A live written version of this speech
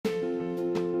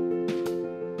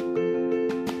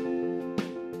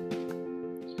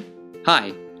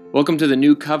Hi, welcome to the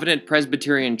New Covenant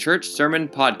Presbyterian Church Sermon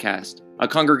Podcast, a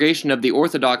congregation of the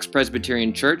Orthodox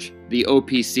Presbyterian Church, the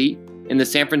OPC, in the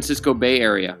San Francisco Bay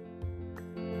Area.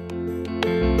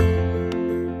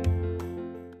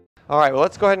 All right, well,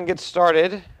 let's go ahead and get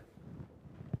started.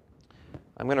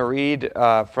 I'm going to read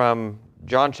from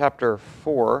John chapter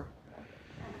 4,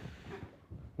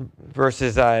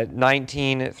 verses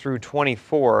 19 through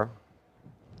 24.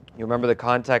 You remember the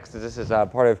context. This is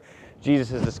part of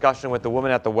Jesus' discussion with the woman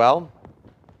at the well.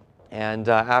 And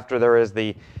after there is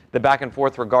the back and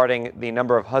forth regarding the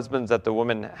number of husbands that the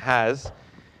woman has,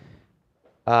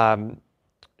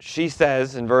 she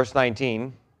says in verse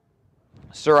 19,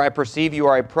 "Sir, I perceive you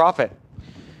are a prophet.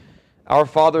 Our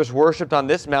fathers worshipped on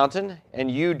this mountain,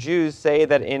 and you Jews say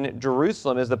that in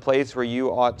Jerusalem is the place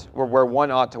where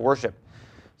one ought to worship."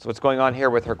 So what's going on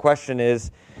here with her question is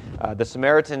the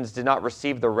Samaritans did not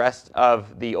receive the rest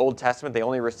of the Old Testament. They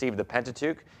only received the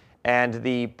Pentateuch. And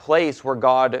the place where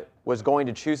God was going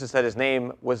to choose to set his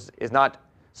name is not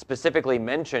specifically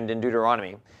mentioned in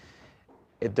Deuteronomy.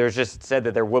 There's just said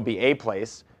that there will be a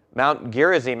place. Mount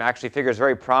Gerizim actually figures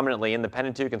very prominently in the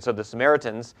Pentateuch, and so the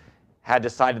Samaritans had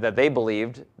decided that they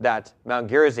believed that Mount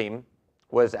Gerizim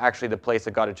was actually the place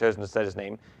that God had chosen to set his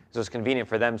name. So it was convenient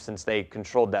for them since they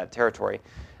controlled that territory.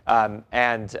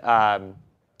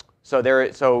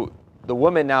 So the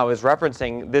woman now is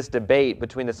referencing this debate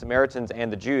between the Samaritans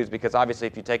and the Jews, because obviously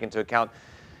if you take into account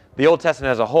the Old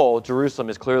Testament as a whole, Jerusalem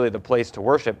is clearly the place to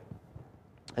worship.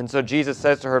 And so Jesus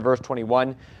says to her, verse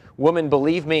 21, "Woman,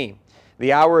 believe me,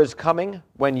 the hour is coming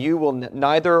when you will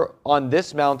neither on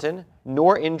this mountain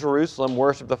nor in Jerusalem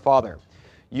worship the Father.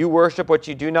 You worship what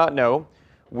you do not know.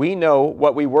 We know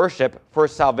what we worship, for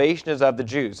salvation is of the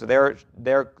Jews." So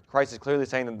there Christ is clearly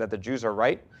saying that the Jews are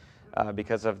right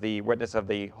because of the witness of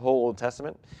the whole Old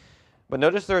Testament. But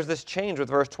notice there's this change with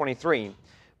verse 23.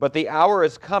 "But the hour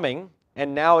is coming,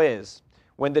 and now is,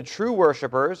 when the true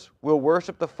worshipers will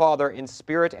worship the Father in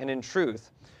spirit and in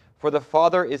truth, for the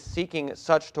Father is seeking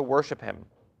such to worship him.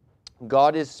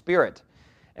 God is spirit,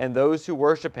 and those who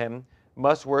worship him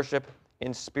must worship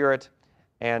in spirit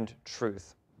and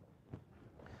truth."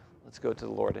 Let's go to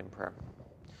the Lord in prayer.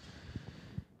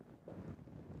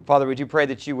 Father, we do pray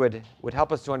that you would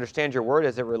help us to understand your word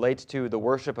as it relates to the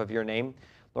worship of your name.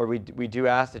 Lord, we do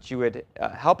ask that you would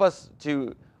help us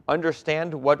to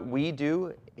understand what we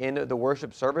do in the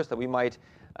worship service, that we might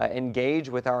engage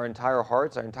with our entire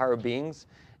hearts, our entire beings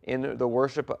in the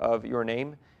worship of your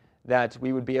name, that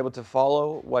we would be able to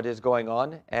follow what is going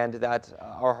on, and that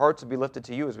our hearts would be lifted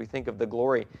to you as we think of the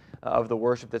glory of the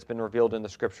worship that's been revealed in the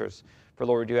Scriptures. For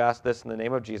Lord, we do ask this in the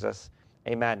name of Jesus.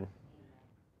 Amen.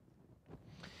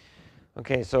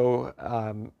 Okay, so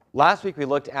last week we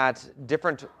looked at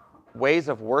different ways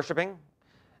of worshiping,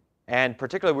 and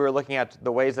particularly we were looking at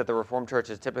the ways that the Reformed Church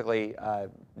is typically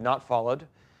not followed.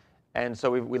 And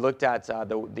so we looked at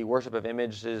the worship of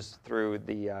images through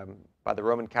by the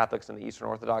Roman Catholics and the Eastern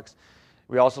Orthodox.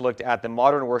 We also looked at the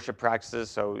modern worship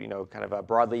practices, so kind of a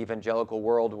broadly evangelical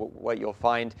world, what you'll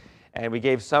find. And we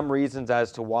gave some reasons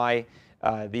as to why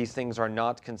these things are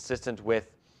not consistent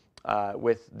with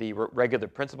the regular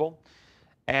principle.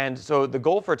 And so the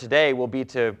goal for today will be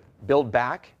to build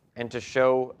back and to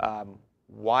show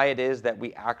why it is that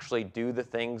we actually do the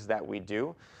things that we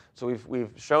do. So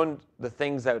we've shown the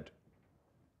things that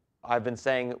I've been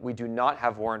saying we do not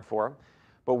have warrant for,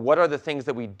 but what are the things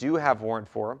that we do have warrant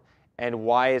for, and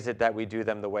why is it that we do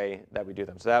them the way that we do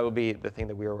them? So that will be the thing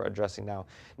that we are addressing now.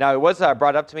 Now, it was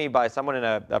brought up to me by someone in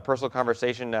a personal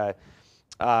conversation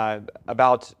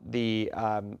about the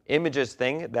images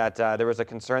thing, that there was a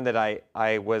concern that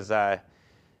I was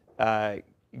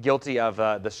guilty of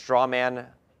the straw man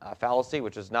fallacy,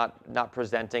 which is not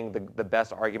presenting the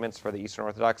best arguments for the Eastern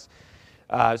Orthodox.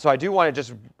 So I do want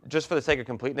to just for the sake of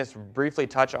completeness, briefly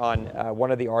touch on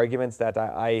one of the arguments that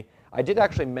I did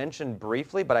actually mention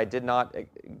briefly, but I did not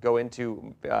go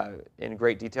into in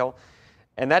great detail.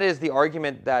 And that is the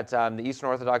argument that the Eastern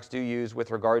Orthodox do use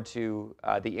with regard to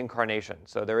the incarnation.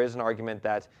 So there is an argument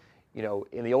that,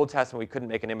 in the Old Testament we couldn't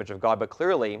make an image of God, but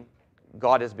clearly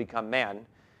God has become man,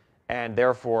 and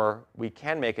therefore we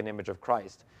can make an image of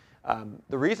Christ.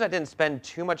 The reason I didn't spend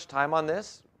too much time on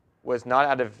this was not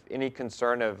out of any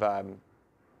concern of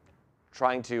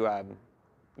trying to,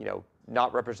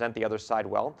 not represent the other side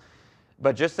well,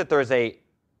 but just that there's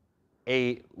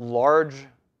a large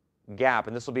gap,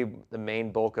 and this will be the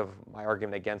main bulk of my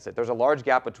argument against it. There's a large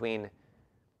gap between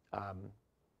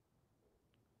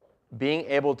being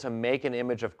able to make an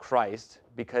image of Christ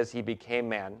because he became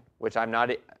man, which I'm not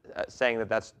saying that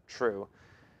that's true,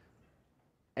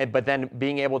 but then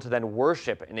being able to then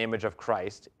worship an image of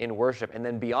Christ in worship, and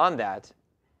then beyond that,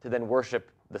 to then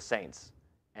worship the saints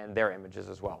and their images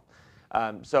as well.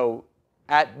 So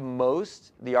at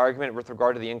most, the argument with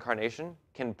regard to the incarnation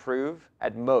can prove,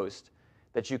 at most,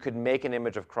 that you could make an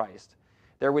image of Christ.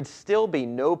 There would still be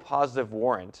no positive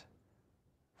warrant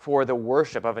for the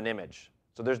worship of an image.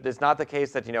 So it's not the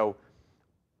case that,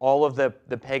 all of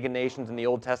the pagan nations in the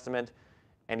Old Testament,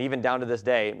 and even down to this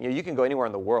day, you can go anywhere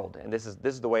in the world, and this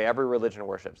is the way every religion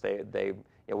worships.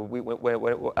 When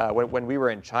we were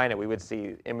in China, we would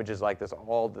see images like this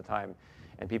all the time,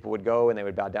 and people would go and they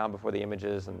would bow down before the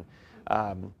images. And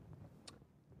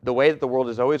the way that the world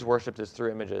is always worshipped is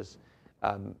through images.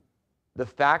 The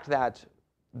fact that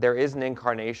there is an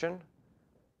incarnation,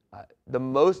 the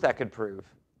most that could prove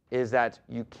is that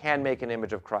you can make an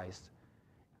image of Christ.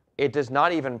 It does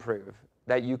not even prove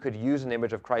that you could use an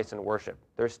image of Christ in worship.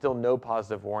 There's still no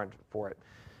positive warrant for it.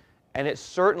 And it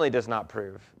certainly does not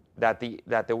prove that the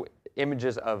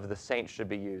images of the saints should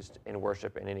be used in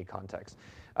worship in any context.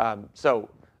 One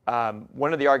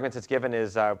of the arguments that's given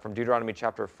is from Deuteronomy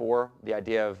chapter 4, the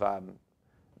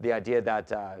idea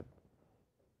that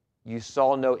you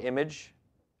saw no image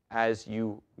as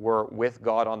you were with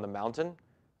God on the mountain,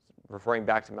 referring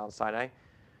back to Mount Sinai.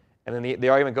 And then the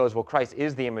argument goes, well, Christ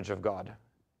is the image of God,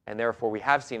 and therefore we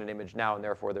have seen an image now, and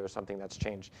therefore there is something that's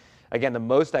changed. Again, the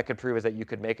most that could prove is that you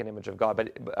could make an image of God,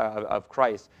 but of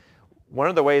Christ. One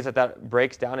of the ways that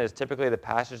breaks down is typically the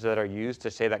passages that are used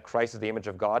to say that Christ is the image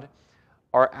of God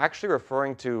are actually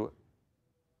referring to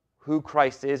who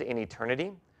Christ is in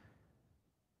eternity,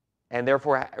 and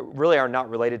therefore really are not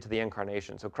related to the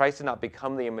incarnation. So Christ did not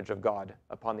become the image of God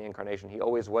upon the incarnation. He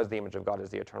always was the image of God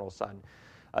as the eternal Son.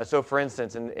 So for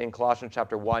instance, in Colossians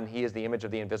chapter 1, he is the image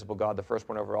of the invisible God, the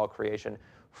firstborn over all creation.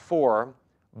 For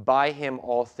by him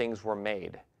all things were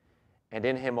made, and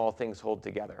in him all things hold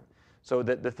together. So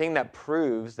the thing that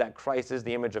proves that Christ is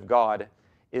the image of God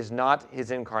is not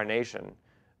his incarnation,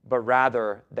 but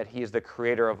rather that he is the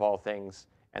creator of all things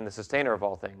and the sustainer of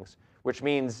all things, which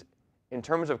means in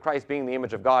terms of Christ being the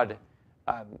image of God,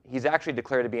 he's actually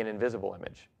declared to be an invisible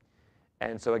image.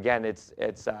 And so again,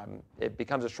 it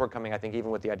becomes a shortcoming, I think,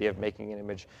 even with the idea of making an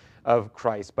image of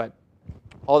Christ. But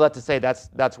all that to say,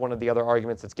 that's one of the other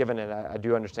arguments that's given, and I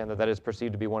do understand that is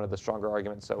perceived to be one of the stronger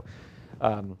arguments. So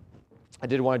I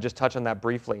did want to just touch on that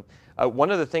briefly. One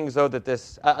of the things, though, that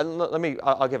this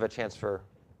I'll give a chance for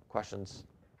questions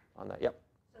on that. Yep.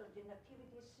 So the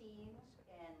nativity scenes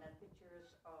and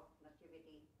pictures of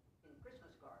nativity in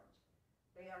Christmas cards,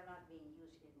 they are not being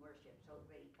used in worship, so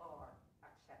they are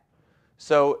accepted.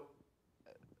 So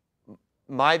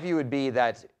my view would be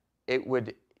that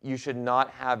you should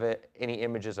not have any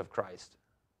images of Christ.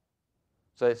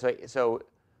 So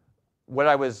what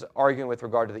I was arguing with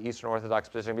regard to the Eastern Orthodox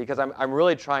position, because I'm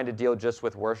really trying to deal just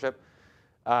with worship,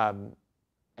 and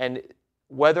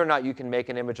whether or not you can make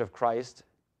an image of Christ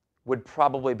would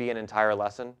probably be an entire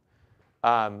lesson.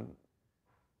 And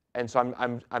so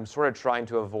I'm sort of trying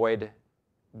to avoid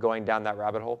going down that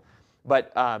rabbit hole.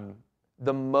 But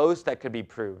the most that could be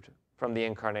proved from the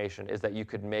incarnation is that you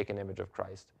could make an image of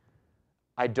Christ.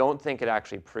 I don't think it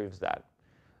actually proves that.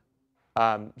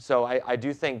 So I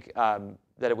do think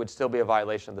that it would still be a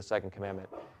violation of the second commandment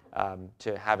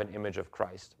to have an image of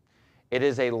Christ. It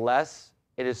is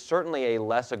certainly a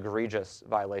less egregious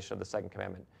violation of the second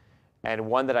commandment, and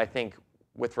one that I think,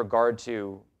 with regard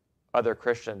to other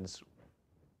Christians,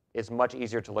 is much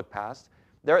easier to look past.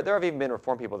 There have even been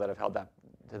Reformed people that have held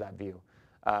to that view,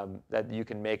 that you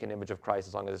can make an image of Christ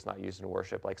as long as it's not used in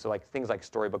worship. Like things like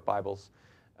storybook Bibles,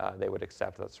 they would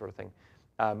accept that sort of thing.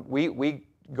 We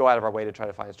go out of our way to try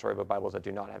to find storybook Bibles that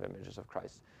do not have images of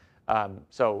Christ.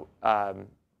 So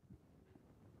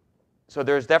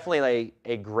there's definitely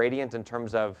a gradient in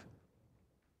terms of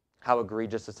how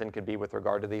egregious the sin could be with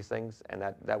regard to these things, and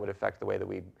that would affect the way that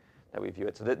we view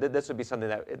it. So this would be something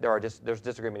that there's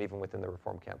disagreement even within the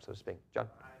Reformed camp, so to speak. John?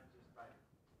 I changed my mind.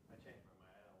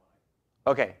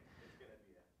 I don't want to. Okay.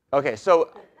 Okay.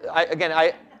 So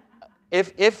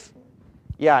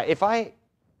if I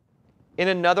in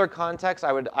another context,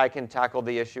 I can tackle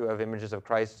the issue of images of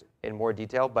Christ in more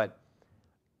detail, but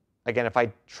again, if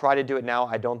I try to do it now,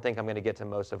 I don't think I'm going to get to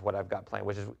most of what I've got planned,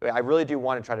 which is I really do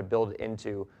want to try to build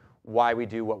into why we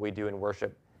do what we do in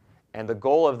worship. And the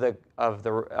goal of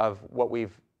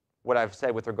what I've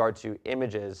said with regard to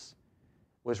images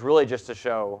was really just to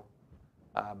show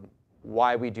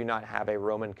why we do not have a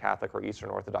Roman Catholic or Eastern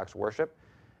Orthodox worship,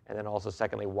 and then also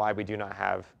secondly, why we do not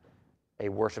have a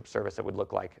worship service that would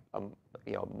look like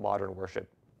modern worship,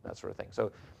 that sort of thing.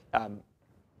 So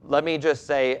let me just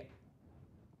say,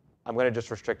 I'm going to just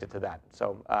restrict it to that.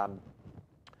 So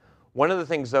One of the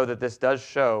things, though, that this does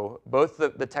show, both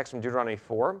the text from Deuteronomy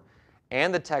 4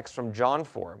 and the text from John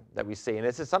 4 that we see, and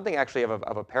this is something actually of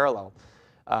a parallel.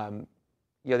 The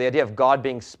idea of God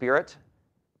being spirit,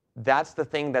 that's the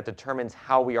thing that determines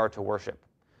how we are to worship.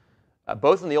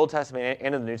 Both in the Old Testament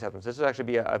and in the New Testament. So this would actually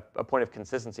be a point of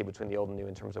consistency between the Old and New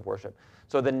in terms of worship.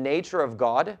 So the nature of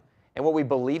God and what we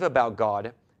believe about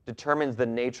God determines the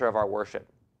nature of our worship.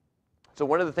 So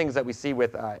one of the things that we see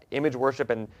with image worship,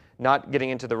 and not getting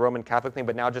into the Roman Catholic thing,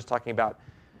 but now just talking about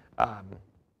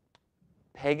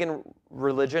pagan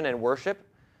religion and worship,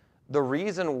 the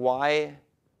reason why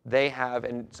they have,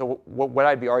 and so what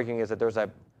I'd be arguing is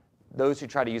that those who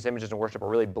try to use images in worship are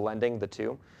really blending the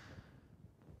two.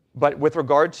 But with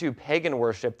regard to pagan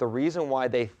worship, the reason why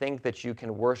they think that you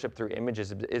can worship through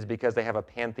images is because they have a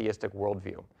pantheistic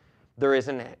worldview. There is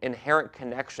an inherent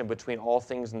connection between all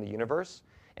things in the universe,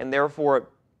 and therefore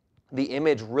the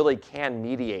image really can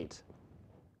mediate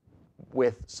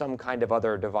with some kind of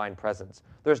other divine presence.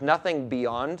 There's nothing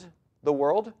beyond the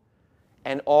world,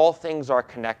 and all things are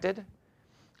connected,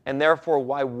 and therefore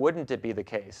why wouldn't it be the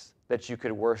case that you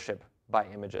could worship by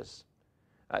images?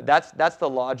 That's the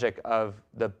logic of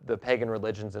the pagan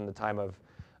religions in the time of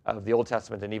the Old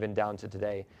Testament and even down to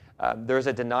today. There's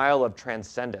a denial of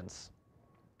transcendence,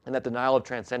 and that denial of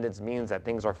transcendence means that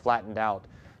things are flattened out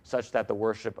such that the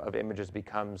worship of images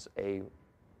becomes a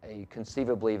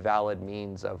conceivably valid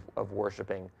means of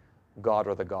worshiping God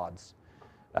or the gods.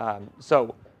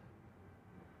 So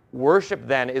worship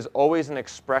then is always an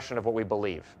expression of what we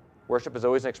believe. Worship is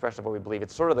always an expression of what we believe.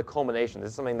 It's sort of the culmination.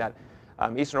 This is something that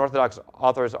Eastern Orthodox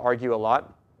authors argue a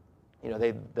lot.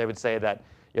 They would say that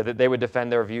that they would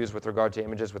defend their views with regard to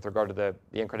images, with regard to the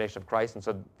incarnation of Christ, and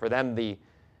so for them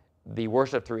the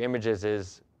worship through images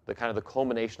is the kind of the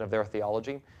culmination of their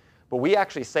theology. But we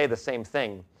actually say the same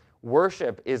thing.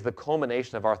 Worship is the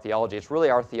culmination of our theology. It's really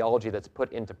our theology that's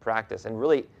put into practice, and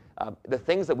really the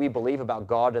things that we believe about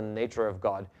God and the nature of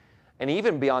God, and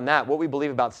even beyond that, what we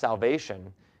believe about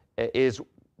salvation is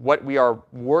what we are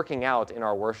working out in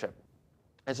our worship.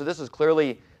 And so this is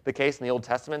clearly the case in the Old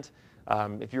Testament.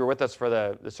 If you were with us for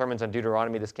the sermons on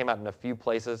Deuteronomy, this came out in a few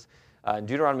places. In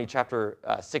Deuteronomy chapter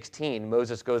 16,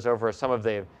 Moses goes over some of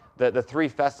the three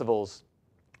festivals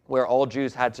where all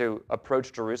Jews had to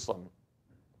approach Jerusalem.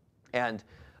 And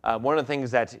one of the things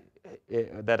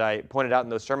that I pointed out in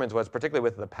those sermons was, particularly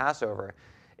with the Passover,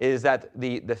 is that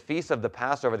the feast of the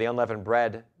Passover, the unleavened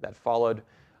bread that followed,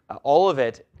 all of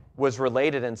it was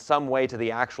related in some way to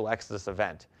the actual Exodus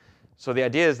event. So the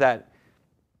idea is that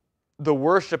the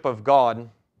worship of God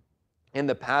in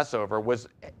the Passover was,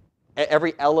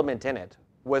 every element in it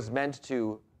was meant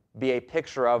to be a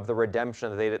picture of the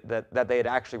redemption that they had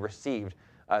actually received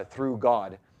through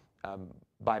God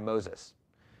by Moses.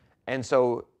 And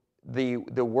so the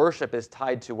worship is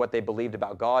tied to what they believed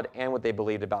about God and what they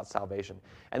believed about salvation.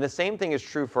 And the same thing is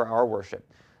true for our worship.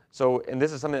 So, and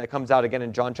this is something that comes out again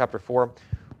in John chapter 4.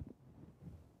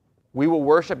 We will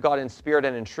worship God in spirit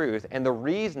and in truth, and the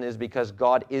reason is because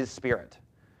God is spirit.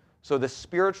 So the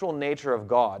spiritual nature of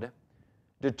God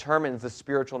determines the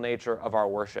spiritual nature of our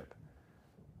worship.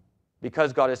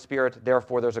 Because God is spirit,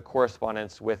 therefore there's a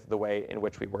correspondence with the way in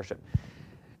which we worship.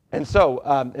 And so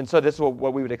this is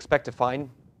what we would expect to find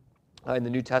in the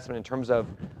New Testament in terms of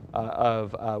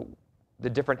the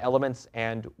different elements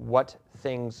and what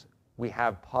things we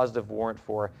have positive warrant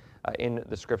for in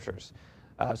the Scriptures.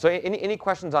 So any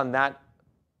questions on that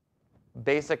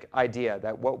basic idea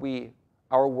that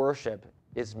our worship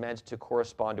is meant to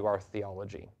correspond to our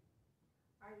theology?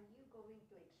 Are you going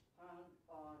to expound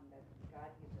on that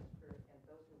God is a spirit and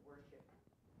those who worship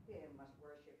Him must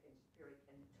worship in spirit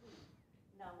and truth?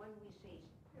 Now, when we say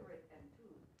spirit and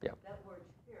truth, that word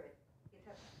spirit,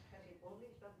 has it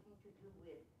only something to do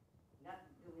with not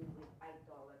doing with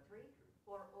idolatry,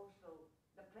 or also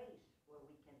the place where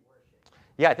we can worship?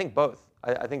 Yeah, I think both.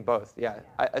 I think both, yeah.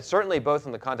 Certainly both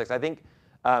in the context. I think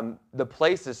the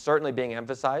place is certainly being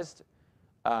emphasized.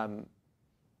 But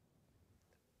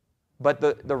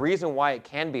the reason why it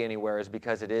can be anywhere is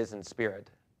because it is in spirit.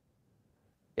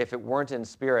 If it weren't in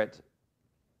spirit,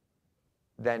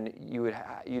 then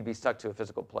you'd be stuck to a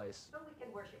physical place. So we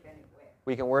can worship anywhere.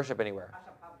 We can worship anywhere. As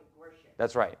a public worship.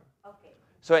 That's right. Okay.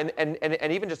 So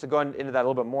and even just to go into that a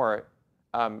little bit more,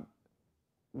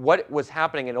 what was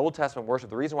happening in Old Testament worship,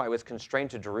 the reason why it was constrained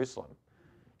to Jerusalem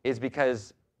is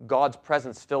because God's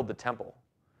presence filled the temple.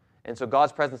 And so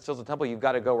God's presence fills the temple, you've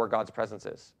got to go where God's presence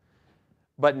is.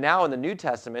 But now in the New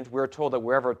Testament, we're told that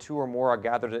wherever two or more are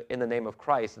gathered in the name of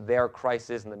Christ, there Christ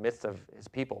is in the midst of his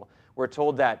people. We're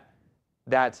told that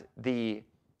the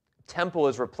temple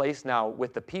is replaced now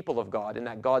with the people of God, and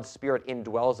that God's Spirit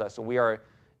indwells us. And we are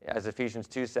as Ephesians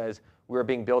 2 says, we're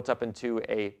being built up into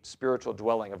a spiritual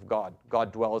dwelling of God.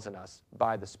 God dwells in us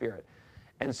by the Spirit.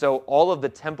 And so all of the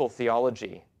temple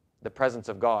theology, the presence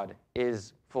of God,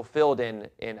 is fulfilled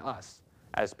in us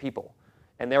as people.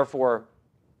 And therefore,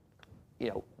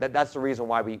 that's the reason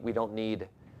why we don't need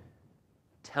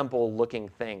temple-looking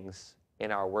things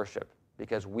in our worship,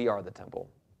 because we are the temple.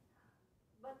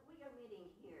 But we are meeting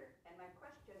here, and my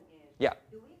question is, Yeah.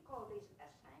 do we call this a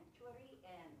sanctuary?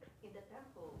 And in the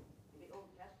temple, in the Old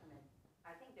Testament,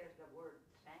 I think there's the word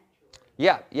sanctuary.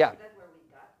 Yeah. Is that where we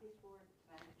got this word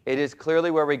sanctuary? It is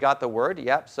clearly where we got the word,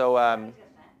 yep. So, What is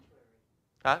a sanctuary?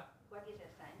 huh? What is a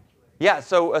sanctuary? Yeah,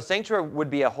 so a sanctuary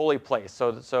would be a holy place.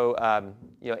 So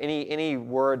any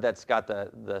word that's got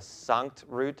the sanct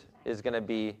root is going to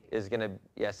be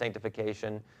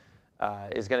sanctification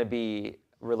is going to be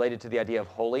related to the idea of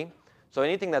holy. So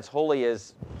anything that's holy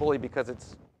is holy because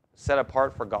it's set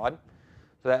apart for God.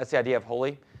 So that's the idea of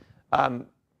holy.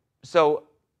 So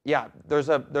yeah,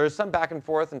 there's some back and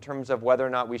forth in terms of whether or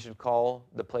not we should call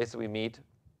the place that we meet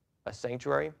a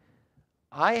sanctuary.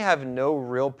 I have no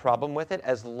real problem with it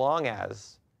as long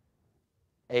as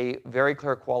a very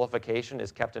clear qualification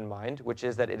is kept in mind, which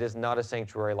is that it is not a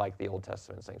sanctuary like the Old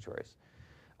Testament sanctuaries.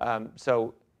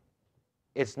 So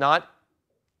it's not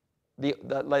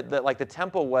like the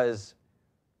temple was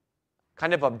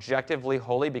kind of objectively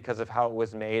holy because of how it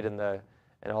was made and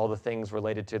all the things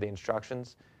related to the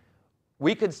instructions.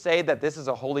 We could say that this is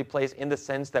a holy place in the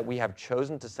sense that we have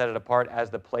chosen to set it apart as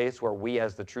the place where we,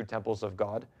 as the true temples of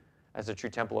God, as the true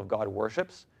temple of God,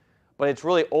 worships. But it's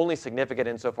really only significant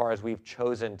insofar as we've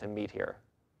chosen to meet here.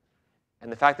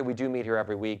 And the fact that we do meet here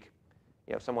every week,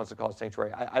 if someone wants to call it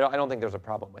sanctuary, I don't think there's a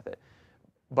problem with it.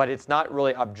 But it's not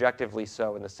really objectively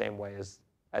so in the same way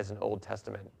as an Old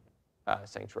Testament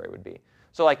sanctuary would be.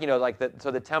 So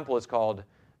so the temple is called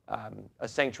a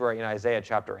sanctuary in Isaiah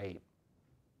chapter 8.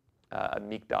 A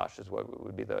mikdash is what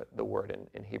would be the word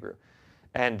in Hebrew.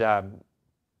 And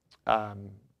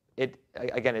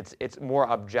it's more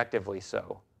objectively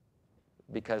so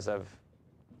because of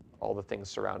all the things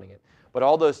surrounding it. But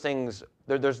all those things,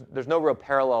 there's no real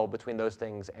parallel between those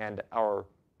things and our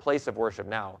place of worship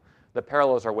now. The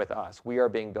parallels are with us. We are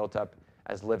being built up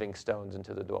as living stones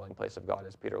into the dwelling place of God,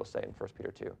 as Peter will say in 1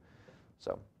 Peter 2.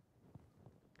 So,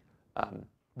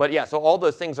 but yeah, so all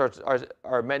those things are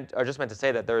just meant to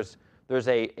say that there's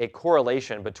a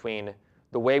correlation between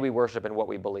the way we worship and what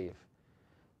we believe.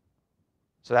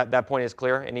 So that point is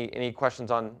clear. Any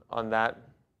questions on that?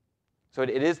 So it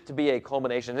is to be a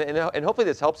culmination, and hopefully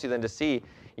this helps you then to see,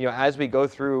 as we go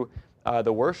through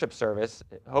the worship service,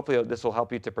 hopefully this will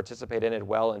help you to participate in it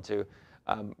well and to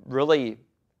really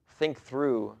think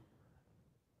through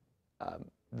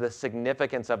the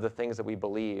significance of the things that we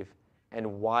believe and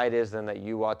why it is then that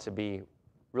you ought to be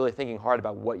really thinking hard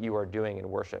about what you are doing in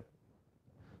worship.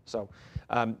 So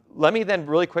let me then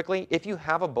really quickly, if you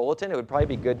have a bulletin, it would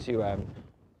probably be good to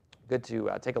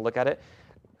take a look at it,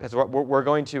 because we're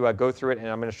going to go through it, and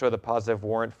I'm going to show the positive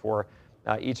warrant for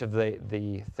each of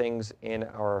the things in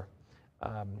our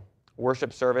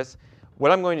worship service.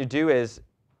 What I'm going to do is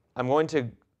I'm going to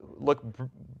look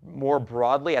more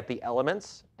broadly at the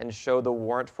elements and show the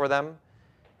warrant for them.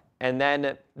 And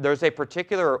then there's a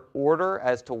particular order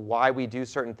as to why we do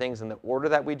certain things in the order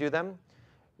that we do them,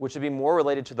 which would be more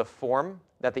related to the form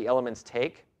that the elements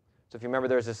take. So if you remember,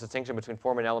 there's this distinction between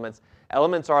form and elements.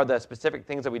 Elements are the specific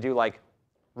things that we do, like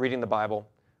reading the Bible,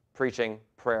 preaching,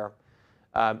 prayer.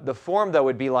 The form, though,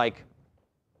 would be like,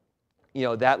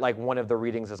 like one of the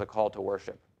readings is a call to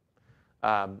worship.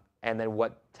 And then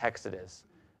what text it is.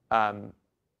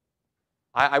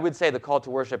 I would say the call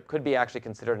to worship could be actually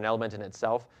considered an element in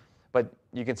itself, but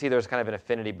you can see there's kind of an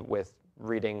affinity with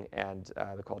reading and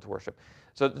the call to worship.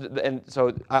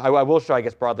 So I will show, I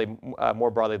guess,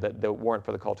 more broadly, the warrant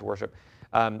for the call to worship.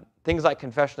 Things like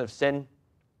confession of sin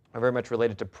are very much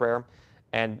related to prayer,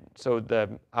 and so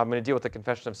I'm going to deal with the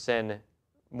confession of sin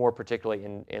more particularly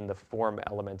in the form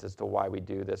element as to why we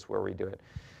do this, where we do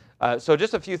it. So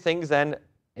just a few things then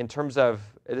in terms of,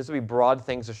 this will be broad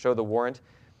things to show the warrant.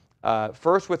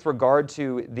 First, with regard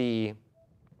to the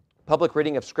public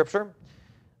reading of Scripture,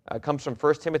 comes from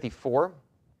 1 Timothy 4,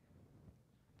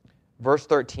 verse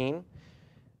 13,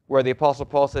 where the Apostle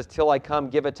Paul says, "Till I come,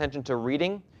 give attention to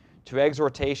reading, to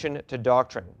exhortation, to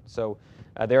doctrine." So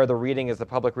there the reading is the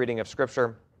public reading of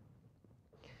Scripture.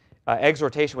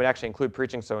 Exhortation would actually include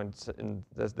preaching, so in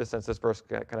this sense, this verse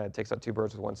kind of takes out two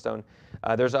birds with one stone.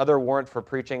 There's other warrant for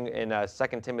preaching in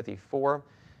 2 Timothy 4,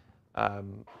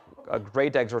 a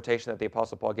great exhortation that the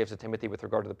Apostle Paul gives to Timothy with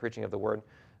regard to the preaching of the word.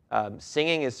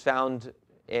 Singing is found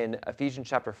in Ephesians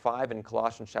chapter 5 and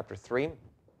Colossians chapter 3.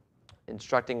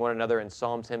 instructing one another in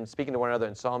psalms, hymns, speaking to one another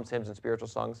in psalms, hymns, and spiritual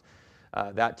songs,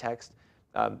 that text.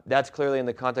 That's clearly in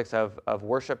the context of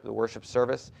worship, the worship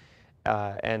service.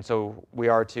 And so we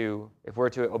are to, if we're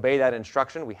to obey that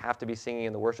instruction, we have to be singing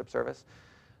in the worship service.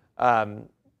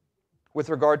 With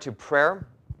regard to prayer,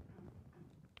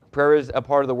 prayer is a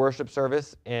part of the worship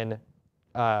service in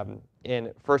 1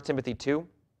 Timothy 2,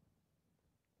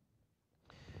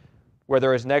 where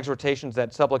there is an exhortation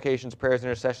that supplications, prayers,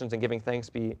 intercessions, and giving thanks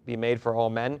be made for all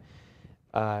men.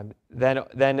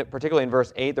 Then particularly in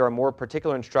verse 8, there are more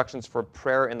particular instructions for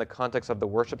prayer in the context of the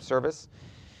worship service.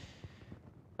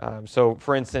 So,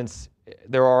 for instance,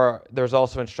 there's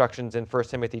also instructions in 1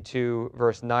 Timothy 2,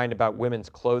 verse 9 about women's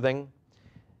clothing.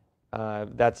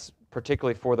 That's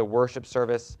particularly for the worship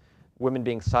service. Women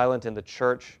being silent in the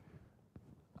church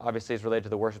obviously is related to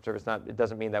the worship service. It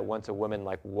doesn't mean that once a woman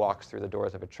walks through the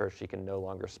doors of a church, she can no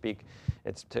longer speak.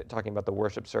 It's talking about the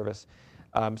worship service.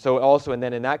 So also, and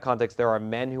then in that context, there are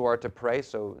men who are to pray.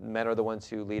 So men are the ones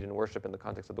who lead in worship in the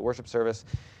context of the worship service.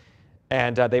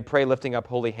 And they pray lifting up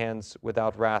holy hands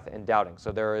without wrath and doubting.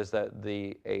 So there is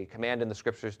a command in the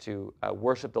scriptures to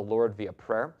worship the Lord via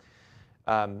prayer.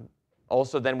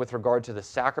 Also then with regard to the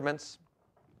sacraments,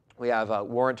 we have a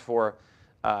warrant for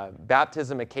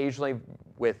baptism occasionally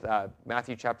with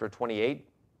Matthew chapter 28,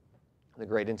 the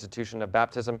great institution of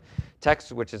baptism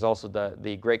text, which is also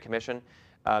the Great Commission.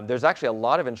 There's actually a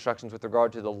lot of instructions with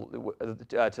regard to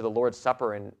the Lord's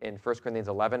Supper in 1 Corinthians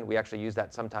 11. We actually use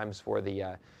that sometimes for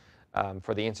the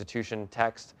institution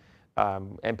text,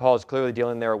 and Paul is clearly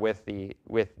dealing there with the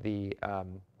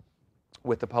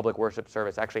public worship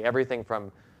service. Actually, everything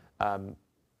from 1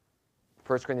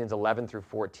 Corinthians 11 through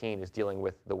 14 is dealing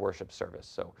with the worship service.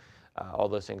 So all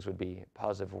those things would be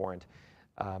positive warrant.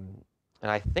 And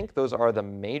I think those are the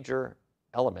major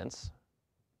elements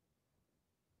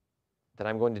that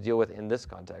I'm going to deal with in this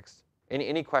context.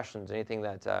 Any questions, anything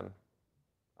that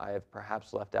I have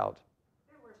perhaps left out?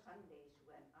 There were Sundays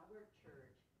when our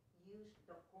church used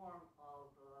the form of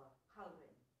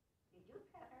Calvin. Did you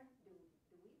pattern, do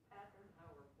we pattern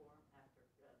our form after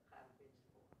Calvin's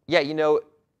form? Yeah,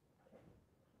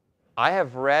 I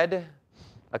have read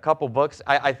a couple books.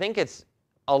 I think it's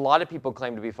a lot of people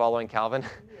claim to be following Calvin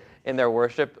in their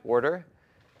worship order.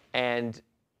 And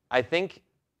I think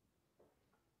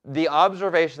the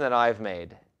observation that I've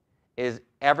made is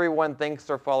everyone thinks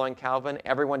they're following Calvin,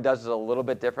 everyone does it a little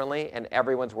bit differently, and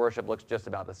everyone's worship looks just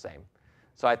about the same.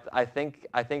 So I think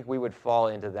we would fall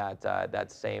into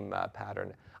that same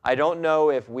pattern. I don't know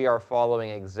if we are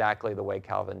following exactly the way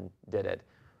Calvin did it,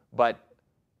 but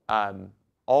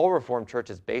all Reformed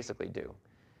churches basically do.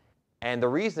 And the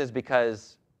reason is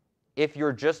because if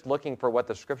you're just looking for what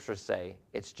the scriptures say,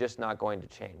 it's just not going to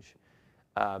change.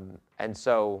 And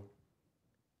so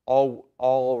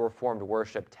all Reformed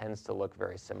worship tends to look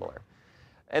very similar.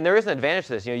 And there is an advantage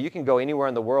to this. You can go anywhere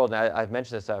in the world, and I've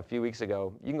mentioned this a few weeks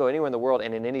ago, you can go anywhere in the world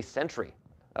and in any century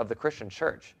of the Christian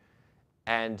church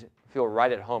and feel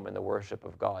right at home in the worship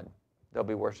of God. They'll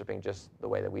be worshiping just the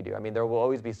way that we do. I mean, there will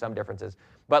always be some differences.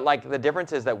 But the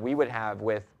differences that we would have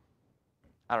with,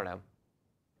 I don't know,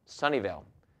 Sunnyvale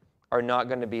are not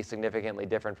going to be significantly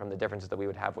different from the differences that we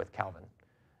would have with Calvin.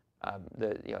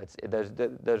 There's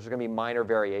going to be minor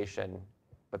variation,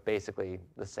 but basically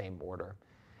the same order.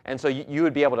 And so you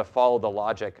would be able to follow the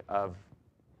logic of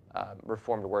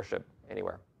Reformed worship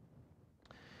anywhere.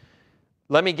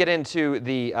 Let me get into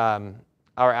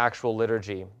our actual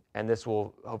liturgy, and this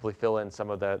will hopefully fill in some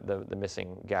of the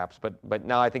missing gaps. But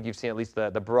now I think you've seen at least the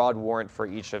broad warrant for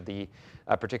each of the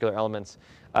particular elements.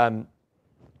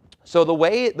 So the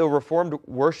way the Reformed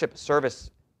worship service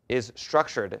is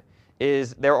structured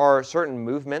is there are certain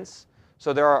movements.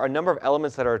 So there are a number of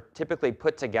elements that are typically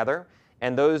put together,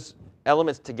 and those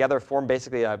elements together form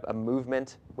basically a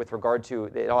movement with regard to,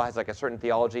 it all has a certain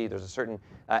theology, there's a certain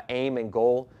aim and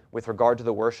goal with regard to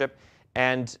the worship.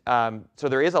 And so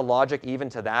there is a logic even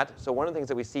to that. So one of the things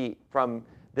that we see from,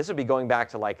 this would be going back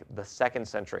to the 2nd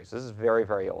century, so this is very,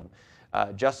 very old.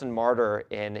 Justin Martyr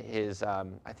in his,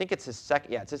 I think it's his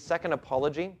second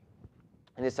apology.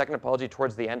 In his second apology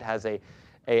towards the end has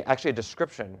actually a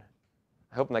description.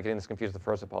 I hope I'm not getting this confused with the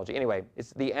first apology. Anyway,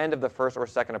 it's the end of the first or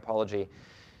second apology.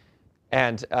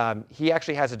 And he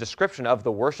actually has a description of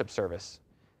the worship service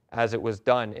as it was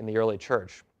done in the early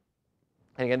church.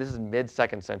 And again, this is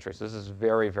mid-2nd century, so this is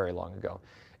very, very long ago.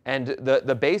 And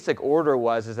the basic order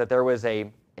is that there was a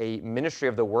ministry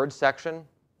of the word section,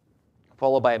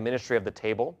 followed by a ministry of the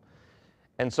table.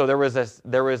 And so there was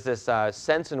this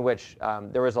sense in which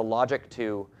there was a logic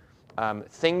to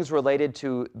things related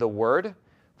to the word,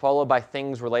 followed by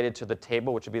things related to the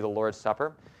table, which would be the Lord's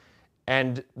Supper.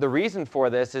 And the reason for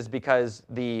this is because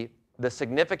the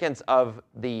significance of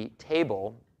the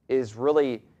table is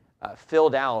really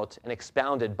filled out and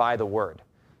expounded by the Word.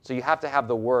 So you have to have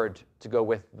the Word to go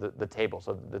with the table,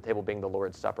 so the table being the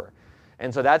Lord's Supper.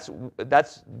 And so that's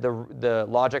the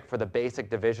logic for the basic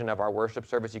division of our worship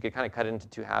service. You could kind of cut it into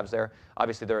two halves there.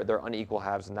 Obviously, they're unequal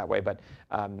halves in that way, but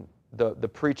the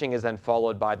preaching is then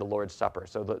followed by the Lord's Supper.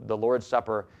 So the Lord's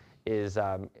Supper is,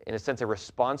 in a sense, a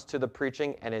response to the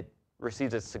preaching, and it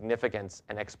receives its significance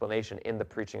and explanation in the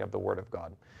preaching of the Word of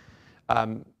God.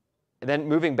 And then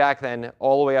moving back then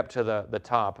all the way up to the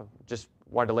top, just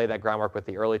wanted to lay that groundwork with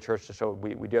the early church to show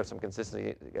we do have some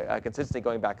consistency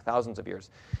going back thousands of years.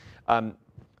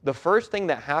 The first thing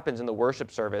that happens in the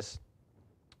worship service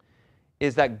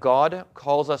is that God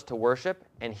calls us to worship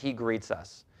and He greets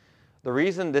us. The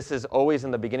reason this is always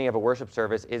in the beginning of a worship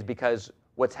service is because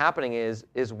what's happening is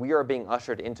we are being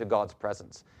ushered into God's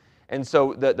presence. And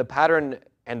so the pattern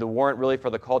and the warrant really for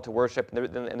the call to worship,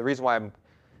 and the reason why I'm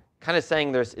kind of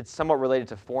saying it's somewhat related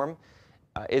to form,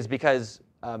 is because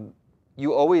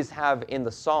you always have in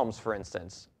the Psalms, for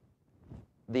instance,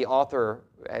 the author,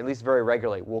 at least very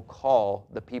regularly, will call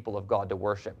the people of God to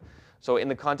worship. So in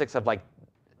the context of like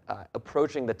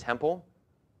approaching the temple,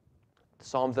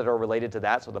 Psalms that are related to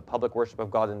that, so the public worship of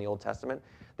God in the Old Testament,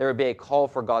 there would be a call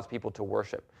for God's people to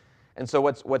worship. And so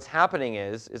what's happening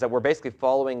is that we're basically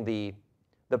following the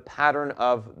pattern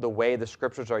of the way the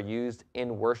Scriptures are used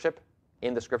in worship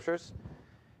in the Scriptures,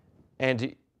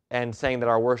 and saying that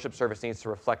our worship service needs to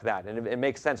reflect that. And it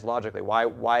makes sense logically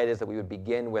why it is that we would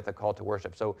begin with a call to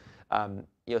worship. So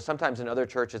sometimes in other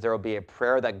churches there will be a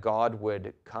prayer that God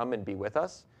would come and be with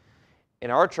us.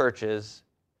 In our churches,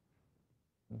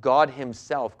 God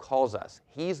Himself calls us.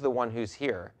 He's the one who's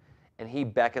here, and He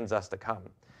beckons us to come.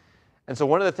 And so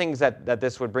one of the things that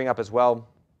this would bring up as well,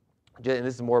 and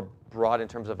this is more broad in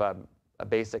terms of a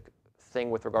basic thing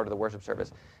with regard to the worship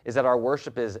service, is that our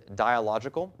worship is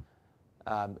dialogical,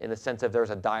 in the sense of there's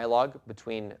a dialogue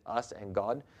between us and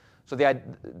God. So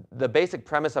the basic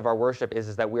premise of our worship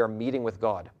is that we are meeting with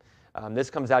God. This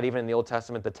comes out even in the Old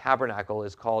Testament. The tabernacle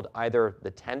is called either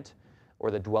the tent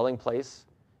or the dwelling place.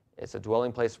 It's a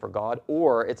dwelling place for God,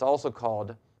 or it's also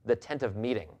called the tent of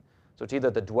meeting. So it's either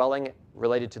the dwelling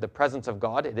related to the presence of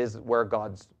God, it is where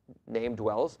God's name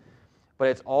dwells, but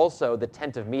it's also the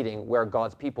tent of meeting where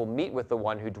God's people meet with the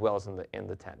one who dwells in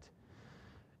the tent.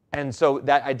 And so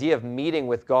that idea of meeting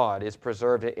with God is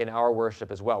preserved in our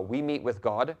worship as well. We meet with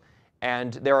God,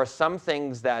 and there are some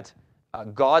things that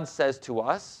God says to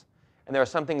us, and there are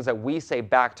some things that we say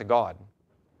back to God.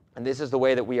 And this is the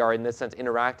way that we are, in this sense,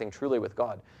 interacting truly with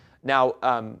God. Now,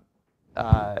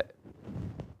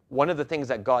 one of the things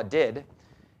that God did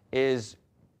is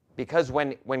because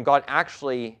when God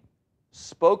actually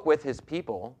spoke with His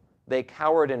people, they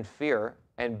cowered in fear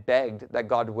and begged that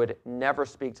God would never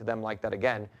speak to them like that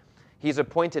again. He's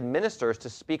appointed ministers to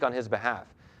speak on His behalf.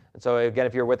 And so again,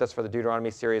 if you're with us for the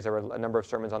Deuteronomy series, there were a number of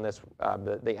sermons on this,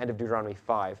 the end of Deuteronomy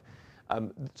 5.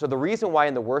 So the reason why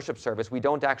in the worship service we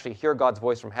don't actually hear God's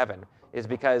voice from heaven is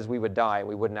because we would die and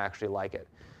we wouldn't actually like it.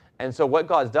 And so what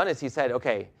God's done is He said,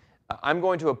 okay, I'm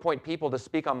going to appoint people to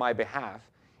speak on my behalf,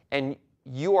 and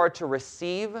you are to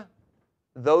receive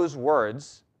those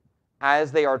words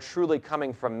as they are truly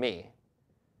coming from me,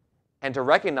 and to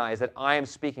recognize that I am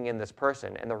speaking in this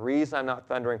person, and the reason I'm not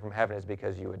thundering from heaven is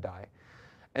because you would die.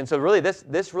 And so really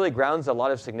this really grounds a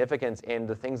lot of significance in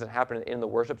the things that happen in the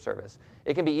worship service.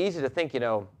 It can be easy to think,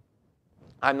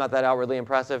 I'm not that outwardly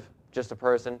impressive, just a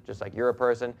person, just like you're a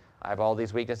person. I have all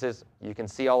these weaknesses. You can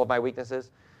see all of my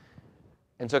weaknesses.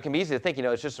 And so it can be easy to think,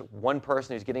 it's just one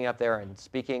person who's getting up there and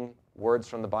speaking words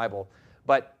from the Bible.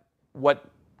 But what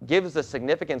gives the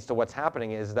significance to what's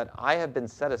happening is that I have been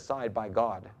set aside by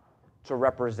God to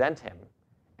represent Him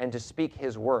and to speak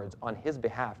His words on His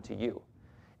behalf to you.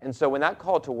 And so when that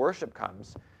call to worship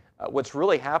comes, what's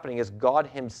really happening is God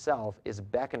Himself is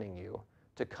beckoning you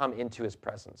to come into His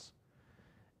presence.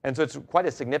 And so it's quite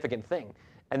a significant thing.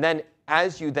 And then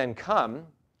as you then come,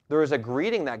 there is a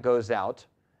greeting that goes out.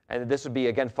 And this would be,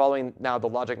 again, following now the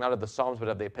logic not of the Psalms, but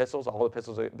of the epistles. All the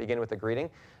epistles begin with a greeting.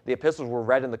 The epistles were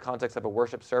read in the context of a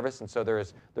worship service, and so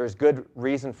there's good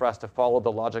reason for us to follow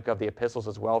the logic of the epistles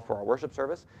as well for our worship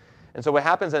service. And so what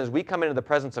happens then is we come into the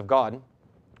presence of God.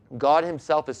 God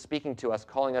Himself is speaking to us,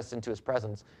 calling us into His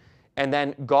presence, and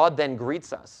then God then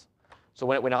greets us. So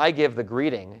when I give the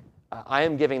greeting, I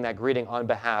am giving that greeting on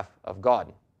behalf of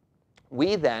God.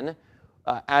 We then,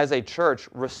 as a church,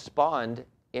 respond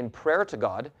in prayer to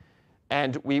God,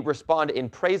 and we respond in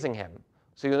praising Him.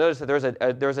 So you'll notice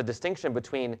that there's a distinction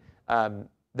between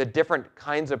the different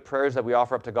kinds of prayers that we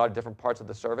offer up to God at different parts of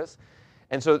the service.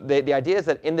 And so the idea is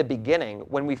that in the beginning,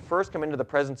 when we first come into the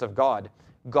presence of God,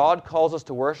 God calls us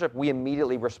to worship, we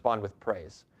immediately respond with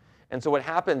praise. And so what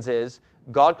happens is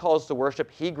God calls us to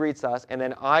worship, he greets us, and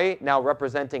then I, now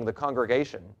representing the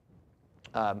congregation,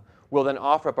 will then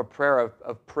offer up a prayer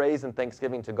of praise and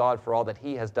thanksgiving to God for all that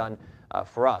he has done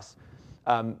for us.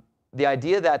 The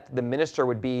idea that the minister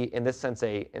would be, in this sense,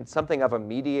 in something of a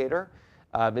mediator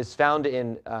is found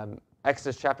in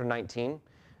Exodus chapter 19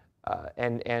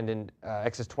 and in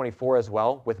Exodus 24 as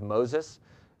well with Moses.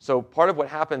 So part of what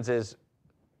happens is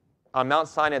on Mount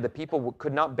Sinai, the people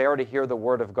could not bear to hear the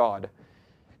word of God.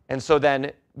 And so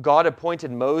then God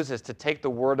appointed Moses to take the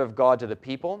word of God to the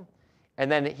people,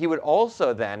 and then he would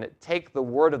also then take the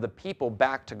word of the people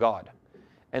back to God.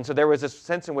 And so there was this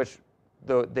sense in which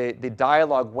the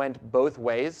dialogue went both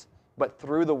ways, but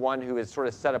through the one who is sort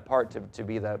of set apart to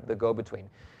be the go-between.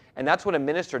 And that's what a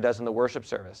minister does in the worship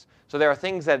service. So there are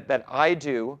things that I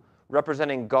do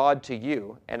representing God to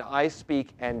you, and I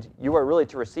speak, and you are really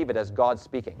to receive it as God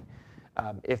speaking.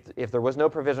 If there was no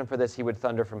provision for this, he would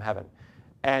thunder from heaven.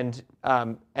 And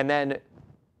then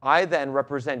I then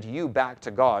represent you back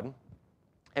to God,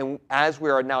 and as we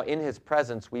are now in his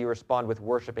presence, we respond with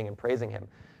worshiping and praising him.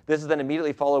 This is then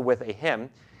immediately followed with a hymn,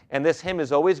 and this hymn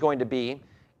is always going to be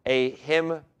a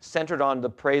hymn centered on the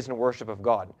praise and worship of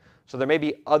God. So there may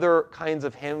be other kinds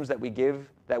of hymns that we give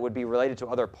that would be related to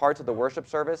other parts of the worship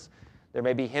service. There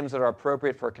may be hymns that are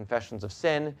appropriate for confessions of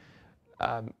sin,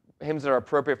 hymns that are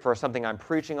appropriate for something I'm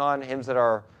preaching on, hymns that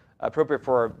are appropriate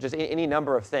for just any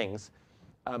number of things.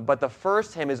 But the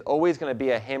first hymn is always going to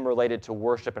be a hymn related to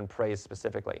worship and praise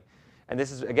specifically. And this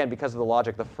is, again, because of the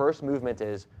logic. The first movement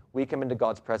is we come into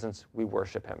God's presence, we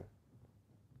worship him,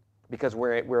 because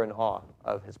we're in awe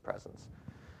of his presence.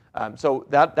 So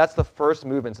that's the first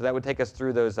movement. So that would take us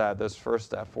through those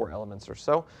first four elements or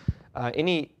so.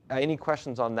 Any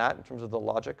questions on that in terms of the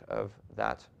logic of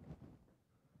that?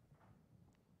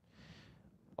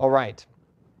 All right.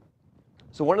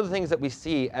 So one of the things that we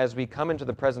see as we come into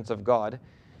the presence of God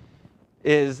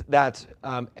is that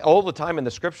all the time in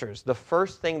the scriptures, the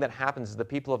first thing that happens is the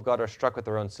people of God are struck with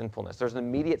their own sinfulness. There's an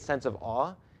immediate sense of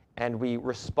awe, and we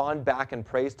respond back in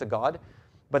praise to God.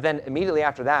 But then immediately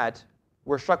after that,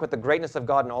 we're struck with the greatness of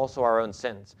God and also our own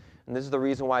sins. And this is the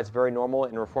reason why it's very normal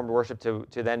in Reformed worship to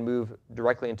then move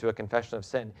directly into a confession of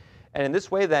sin. And in this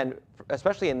way then,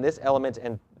 especially in this element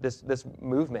and this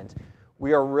movement,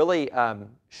 we are really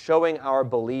showing our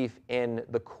belief in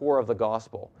the core of the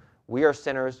gospel. We are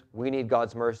sinners. We need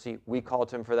God's mercy. We call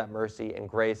to him for that mercy and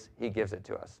grace. He gives it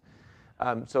to us.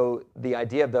 So the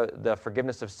idea of the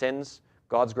forgiveness of sins,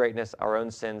 God's greatness, our own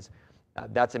sins,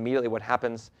 that's immediately what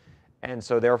happens. And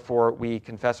so therefore, we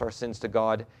confess our sins to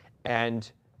God,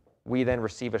 and we then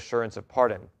receive assurance of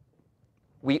pardon.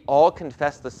 We all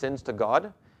confess the sins to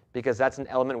God because that's an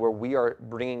element where we are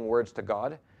bringing words to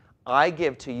God. I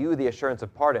give to you the assurance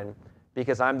of pardon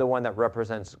because I'm the one that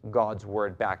represents God's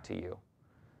word back to you.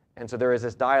 And so there is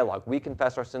this dialogue. We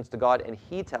confess our sins to God, and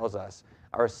he tells us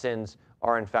our sins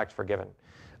are in fact forgiven.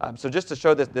 So just to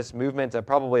show this movement,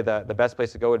 probably the best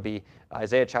place to go would be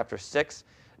Isaiah chapter 6.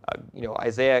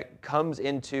 Isaiah comes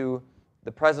into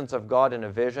the presence of God in a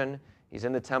vision. He's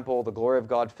in the temple. The glory of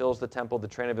God fills the temple. The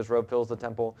train of his robe fills the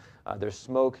temple. There's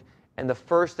smoke. And the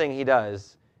first thing he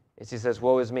does is he says,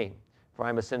 "Woe is me, for I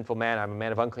am a sinful man. I'm a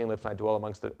man of unclean lips, and I dwell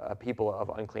amongst the people of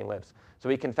unclean lips." So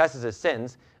he confesses his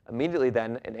sins. Immediately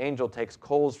then, an angel takes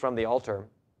coals from the altar.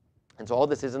 And so all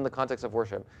this is in the context of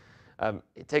worship.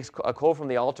 It takes a coal from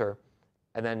the altar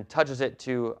and then touches it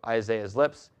to Isaiah's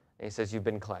lips, and he says, "You've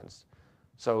been cleansed."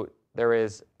 So there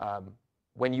is,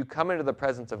 when you come into the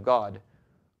presence of God,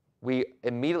 we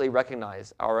immediately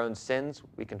recognize our own sins.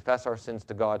 We confess our sins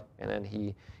to God, and then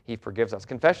he forgives us.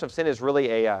 Confession of sin is really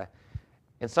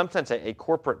in some sense, a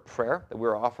corporate prayer that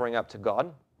we're offering up to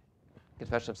God.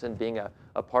 Confession of sin being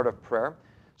a part of prayer.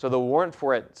 So the warrant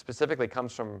for it specifically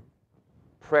comes from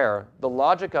prayer. The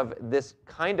logic of this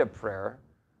kind of prayer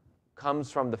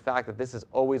comes from the fact that this is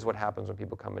always what happens when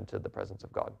people come into the presence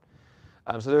of God.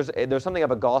 So there's something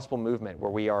of a gospel movement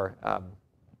where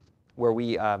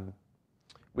we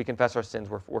confess our sins,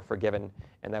 we're forgiven,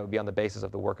 and that would be on the basis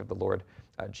of the work of the Lord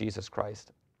Jesus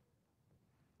Christ.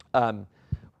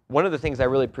 One of the things I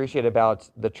really appreciate about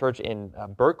the church in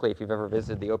Berkeley, if you've ever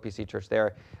visited the OPC church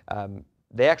there,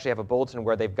 they actually have a bulletin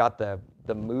where they've got the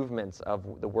movements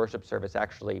of the worship service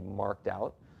actually marked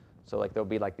out. So like there'll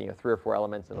be like 3 or 4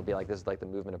 elements, and it'll be like this is like the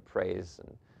movement of praise,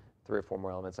 and 3 or 4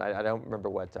 more elements. I don't remember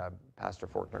what Pastor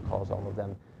Faulkner calls all of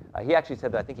them. He actually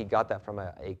said that I think he got that from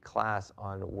a class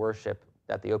on worship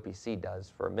that the OPC does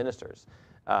for ministers.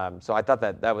 So I thought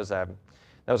that was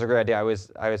that was a great idea. I always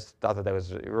thought that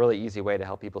was a really easy way to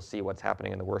help people see what's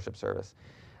happening in the worship service.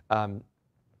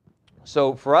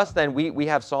 So for us then, we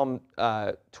have Psalm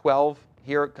 12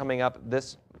 here coming up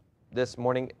this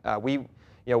morning.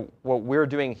 What we're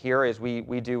doing here is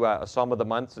we do a Psalm of the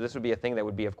month. So this would be a thing that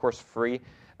would be, of course, free.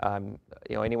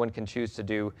 Anyone can choose to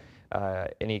do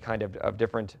any kind of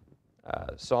different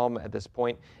psalm at this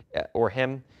point or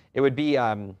hymn. It would be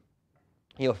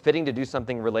fitting to do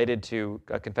something related to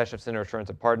a confession of sin or assurance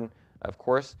of pardon, of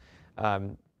course.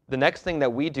 The next thing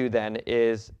that we do then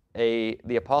is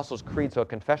the Apostles' Creed, so a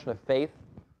confession of faith,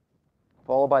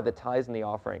 followed by the tithes and the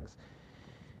offerings.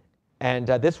 And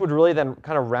this would really then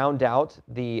kind of round out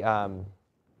this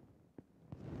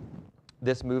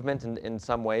movement in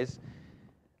some ways.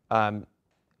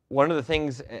 One of the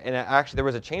things, and actually there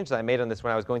was a change that I made on this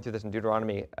when I was going through this in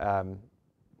Deuteronomy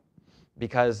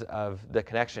because of the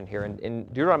connection here. In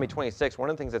Deuteronomy 26, one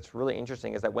of the things that's really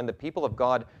interesting is that when the people of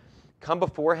God come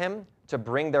before him to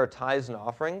bring their tithes and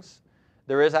offerings,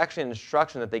 there is actually an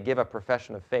instruction that they give a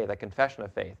profession of faith, a confession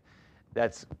of faith,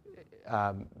 that's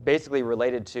basically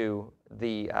related to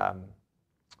the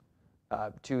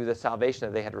salvation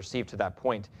that they had received to that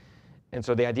point. And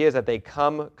so the idea is that they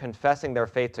come confessing their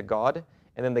faith to God,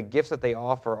 and then the gifts that they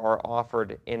offer are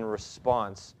offered in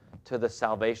response to the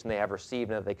salvation they have received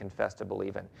and that they confess to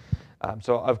believe in.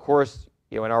 So of course,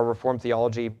 in our Reformed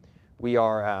theology, we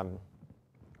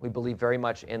believe very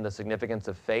much in the significance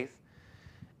of faith.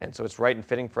 And so it's right and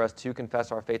fitting for us to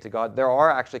confess our faith to God. There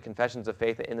are actually confessions of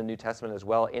faith in the New Testament as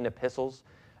well, in epistles,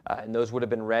 and those would have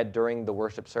been read during the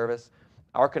worship service.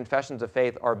 Our confessions of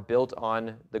faith are built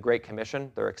on the Great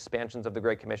Commission. They're expansions of the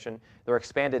Great Commission. They're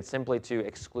expanded simply to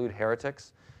exclude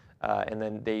heretics, and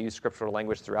then they use scriptural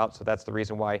language throughout, so that's the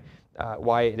reason why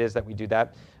it is that we do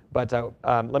that. But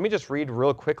let me just read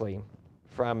real quickly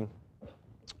from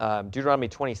Deuteronomy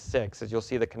 26, as you'll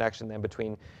see the connection then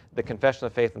between the confession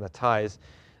of faith and the tithes.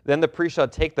 Then the priest shall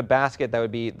take the basket, that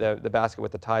would be the basket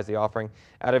with the tithes, the offering,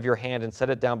 out of your hand and set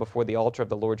it down before the altar of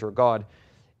the Lord your God.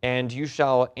 And you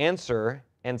shall answer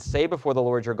and say before the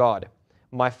Lord your God,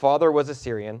 my father was a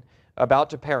Syrian, about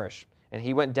to perish, and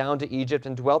he went down to Egypt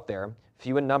and dwelt there,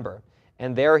 few in number.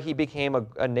 And there he became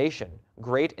a nation,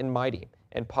 great and mighty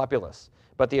and populous.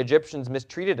 But the Egyptians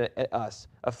mistreated us,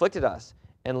 afflicted us,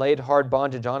 and laid hard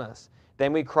bondage on us.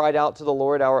 Then we cried out to the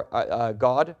Lord our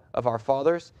God of our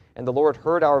fathers, and the Lord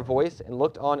heard our voice and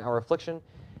looked on our affliction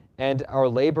and our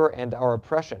labor and our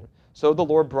oppression. So the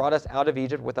Lord brought us out of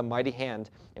Egypt with a mighty hand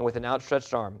and with an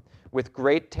outstretched arm, with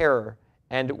great terror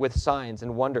and with signs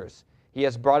and wonders. He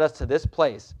has brought us to this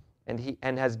place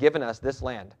and has given us this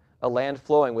land, a land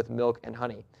flowing with milk and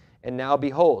honey. And now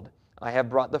behold, I have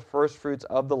brought the first fruits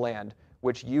of the land,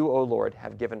 which you, O Lord,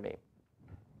 have given me.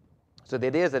 So the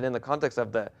idea is that in the context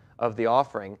of the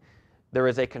offering, there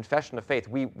is a confession of faith.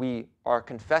 We are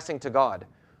confessing to God.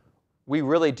 We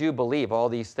really do believe all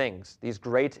these things, these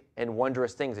great and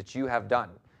wondrous things that you have done,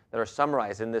 that are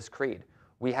summarized in this creed.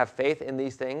 We have faith in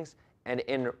these things, and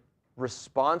in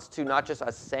response to not just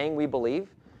us saying we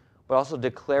believe, but also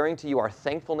declaring to you our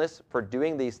thankfulness for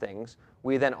doing these things,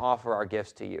 we then offer our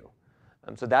gifts to you.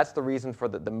 So that's the reason for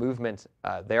the movement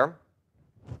there.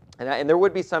 And there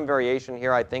would be some variation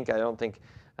here, I think. I don't think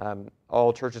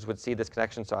all churches would see this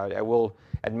connection, so I will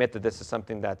admit that this is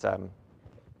something that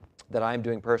I'm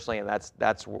doing personally, and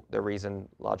that's the reason,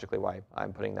 logically, why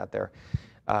I'm putting that there.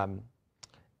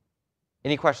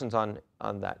 Any questions on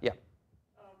that? Yeah.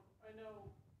 I know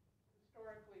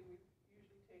historically we've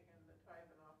usually taken the tithe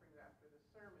and offerings after the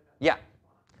sermon.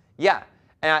 Yeah.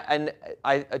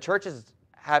 And churches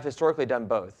have historically done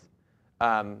both.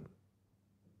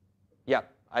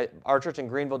 Our church in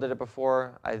Greenville did it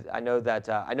before. I know that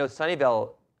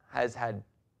Sunnyvale has had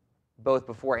both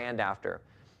before and after.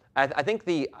 I think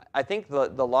the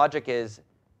logic is,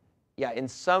 in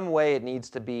some way it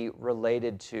needs to be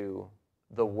related to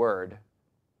the word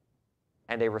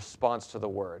and a response to the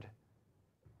word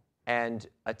and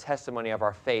a testimony of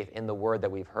our faith in the word that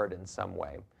we've heard in some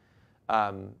way.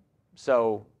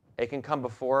 So it can come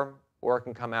before or it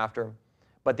can come after.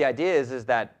 But the idea is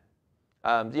that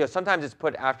sometimes it's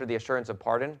put after the assurance of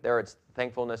pardon. There it's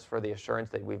thankfulness for the assurance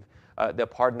that the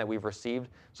pardon that we've received.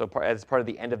 So as part of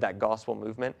the end of that gospel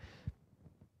movement.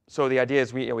 So the idea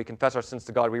is we confess our sins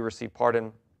to God, we receive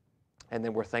pardon, and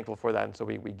then we're thankful for that, and so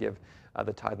we give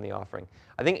the tithe and the offering.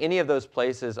 I think any of those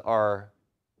places are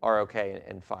okay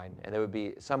and fine, and they would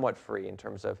be somewhat free in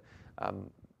terms of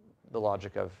the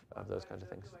logic of those kinds of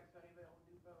things.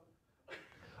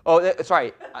 Oh,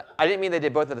 sorry. I didn't mean they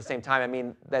did both at the same time. I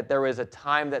mean that there was a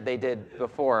time that they did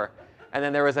before, and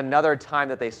then there was another time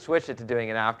that they switched it to doing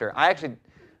it after. I'm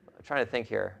trying to think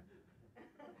here.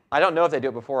 I don't know if they do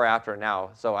it before or after now.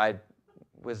 So I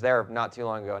was there not too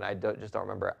long ago, and I just don't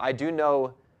remember. I do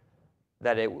know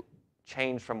that it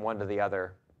changed from one to the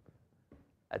other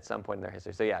at some point in their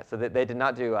history. So yeah, so they did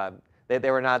not do.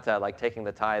 They were not like taking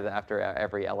the tithe after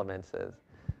every element.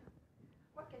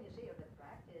 What can you say of the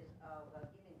practice of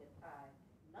giving the tithe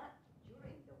not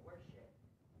during the worship,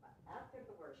 but after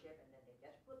the worship, and then they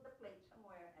just put the plate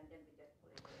somewhere, and then they just put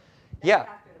it there? Yeah. That's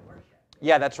after the worship.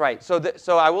 Yeah, that's right.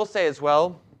 So I will say as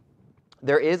well,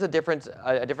 there is a different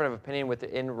opinion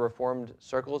within Reformed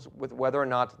circles with whether or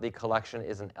not the collection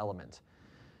is an element,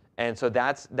 and so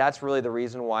that's really the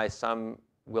reason why some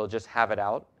will just have it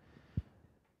out.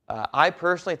 I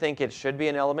personally think it should be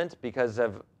an element because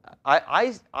of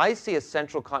I see a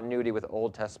central continuity with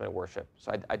Old Testament worship.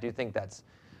 So I do think that's,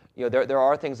 there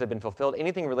are things that have been fulfilled.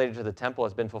 Anything related to the temple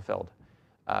has been fulfilled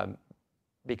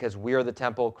because we are the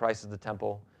temple, Christ is the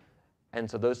temple. And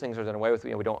so those things are done away with.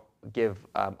 We don't give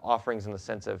offerings in the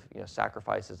sense of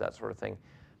sacrifices, that sort of thing.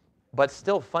 But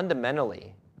still,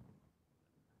 fundamentally,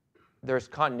 there's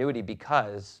continuity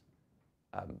because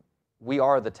we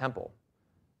are the temple.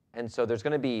 And so there's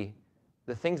going to be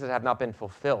the things that have not been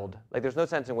fulfilled. Like there's no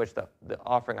sense in which the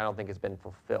offering, I don't think, has been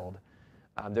fulfilled.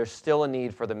 There's still a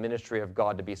need for the ministry of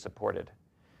God to be supported.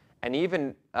 And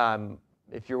even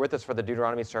if you're with us for the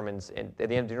Deuteronomy sermons, at the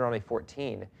end of Deuteronomy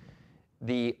 14,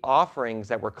 the offerings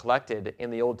that were collected in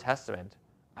the Old Testament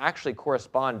actually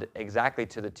correspond exactly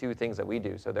to the two things that we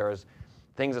do. So there's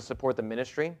things that support the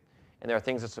ministry, and there are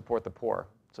things that support the poor.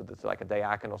 So it's like a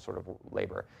diaconal sort of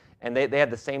labor. And they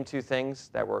had the same two things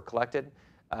that were collected.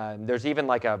 There's even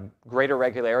like a greater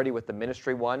regularity with the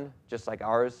ministry one, just like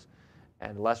ours,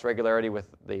 and less regularity with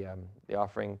the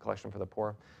offering collection for the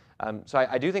poor. So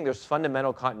I do think there's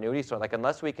fundamental continuity. So like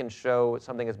unless we can show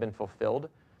something has been fulfilled,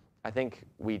 I think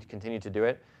we'd continue to do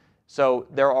it. So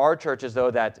there are churches,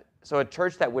 though, so a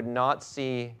church that would not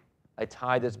see a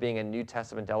tithe as being a New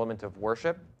Testament element of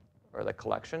worship or the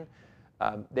collection,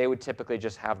 they would typically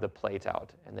just have the plate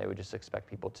out, and they would just expect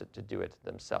people to do it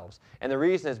themselves. And the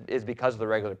reason is because of the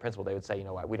regulative principle. They would say,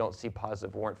 we don't see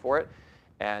positive warrant for it,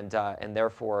 and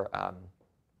therefore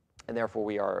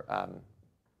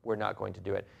we're not going to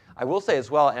do it. I will say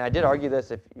as well, and I did argue this,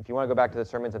 if you want to go back to the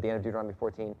sermons at the end of Deuteronomy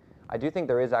 14, I do think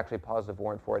there is actually positive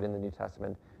warrant for it in the New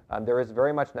Testament. There is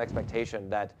very much an expectation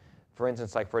that, for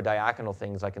instance, like for diaconal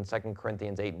things, like in 2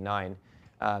 Corinthians 8 and 9,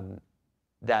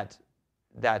 that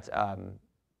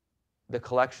the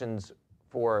collections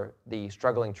for the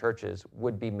struggling churches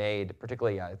would be made,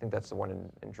 particularly, I think that's the one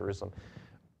in Jerusalem,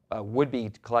 would be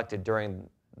collected during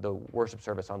the worship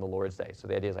service on the Lord's Day. So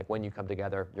the idea is like when you come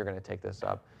together, you're going to take this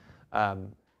up.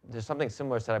 There's something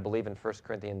similar said, I believe, in 1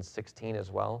 Corinthians 16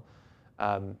 as well.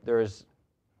 There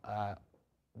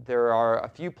are a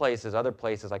few places, other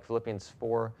places like Philippians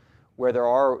 4, where there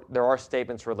are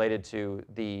statements related to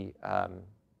the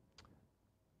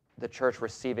church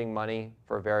receiving money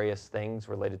for various things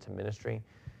related to ministry,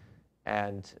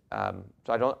 and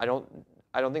so I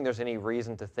don't think there's any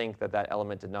reason to think that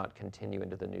element did not continue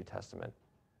into the New Testament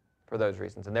for those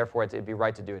reasons, and therefore it'd be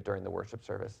right to do it during the worship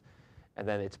service, and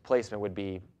then its placement would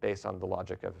be based on the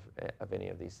logic of any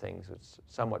of these things. It's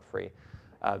somewhat free.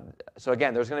 So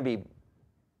again, there's going to be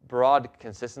broad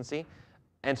consistency,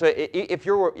 and so if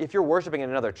you're worshiping in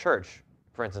another church,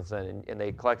 for instance, and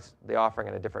they collect the offering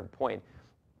at a different point,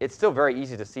 it's still very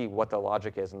easy to see what the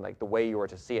logic is and like the way you are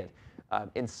to see it.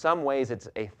 In some ways, it's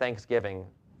a thanksgiving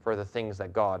for the things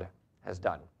that God has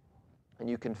done, and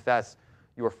you confess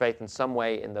your faith in some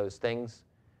way in those things.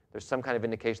 There's some kind of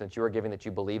indication that you are giving that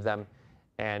you believe them,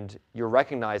 and you're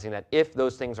recognizing that if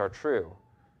those things are true,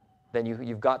 then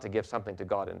you've got to give something to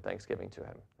God in thanksgiving to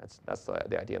Him. That's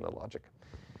the idea and the logic.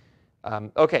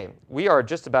 Okay, we are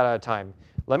just about out of time.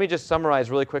 Let me just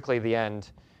summarize really quickly the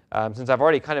end, since I've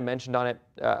already kind of mentioned on it,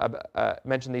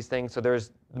 mentioned these things. So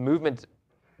there's the movement,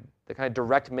 the kind of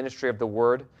direct ministry of the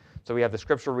Word. So we have the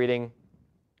scripture reading,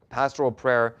 pastoral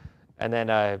prayer, and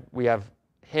then we have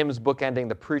hymns bookending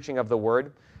the preaching of the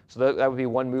Word. So that would be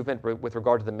one movement with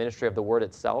regard to the ministry of the Word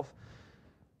itself.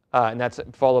 And that's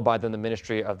followed by then the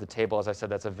ministry of the table. As I said,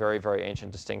 that's a very, very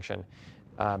ancient distinction.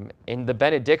 In the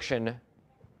benediction,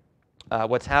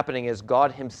 what's happening is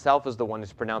God Himself is the one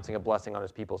who's pronouncing a blessing on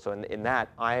His people. So in that,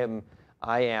 I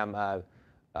am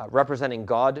representing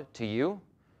God to you,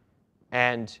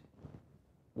 and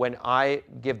when I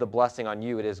give the blessing on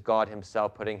you, it is God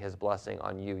Himself putting His blessing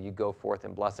on you. You go forth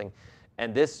in blessing.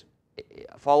 And this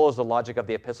follows the logic of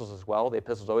the epistles as well. The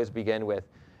epistles always begin with,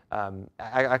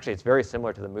 actually it's very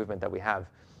similar to the movement that we have.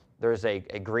 There's a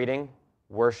greeting,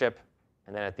 worship,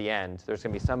 and then at the end, there's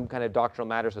going to be some kind of doctrinal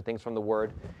matters or things from the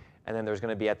Word. and then there's going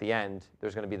to be at the end,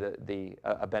 there's going to be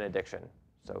a benediction,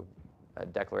 so a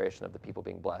declaration of the people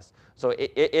being blessed. So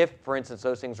if, for instance,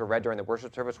 those things were read during the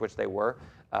worship service, which they were,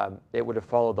 it would have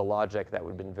followed the logic that would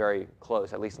have been very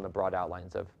close, at least in the broad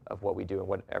outlines of what we do and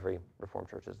what every Reformed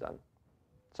church has done.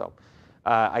 So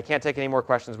I can't take any more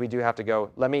questions. We do have to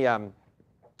go. Let me,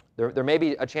 there may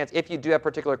be a chance, if you do have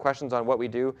particular questions on what we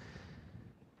do,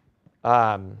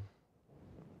 I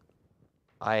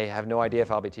have no idea if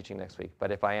I'll be teaching next week,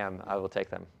 but if I am, I will take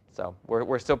them. So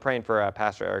we're still praying for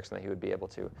Pastor Erickson that he would be able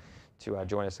to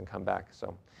join us and come back.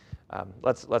 So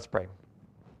let's pray.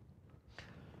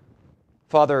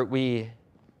 Father, we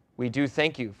do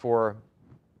thank you for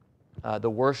the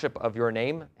worship of your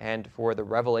name and for the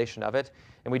revelation of it.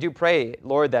 And we do pray,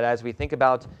 Lord, that as we think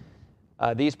about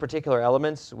these particular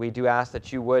elements, we do ask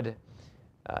that you would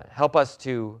help us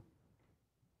to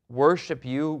worship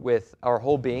you with our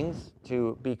whole beings,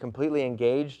 to be completely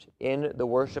engaged in the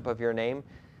worship of your name,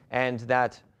 and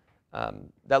that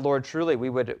Lord, truly we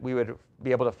would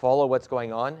be able to follow what's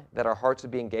going on, that our hearts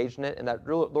would be engaged in it, and that,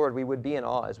 Lord, we would be in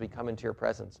awe as we come into your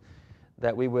presence,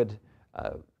 that we would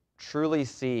truly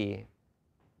see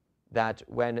that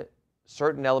when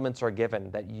certain elements are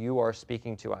given, that you are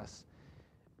speaking to us,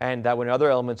 and that when other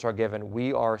elements are given,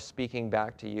 we are speaking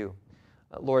back to you.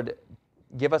 Lord,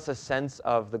 give us a sense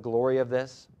of the glory of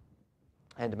this,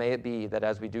 and may it be that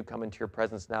as we do come into your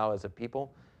presence now as a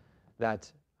people,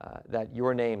 that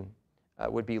your name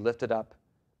would be lifted up,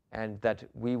 and that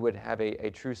we would have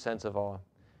a true sense of awe.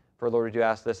 For Lord, we do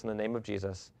ask this in the name of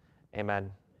Jesus.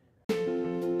 Amen.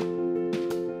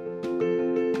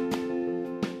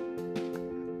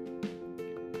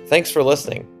 Thanks for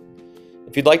listening.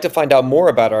 If you'd like to find out more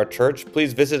about our church,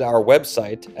 please visit our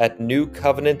website at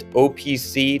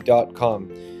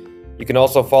newcovenantopc.com. You can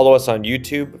also follow us on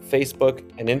YouTube, Facebook,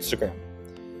 and Instagram.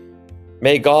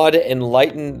 May God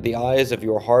enlighten the eyes of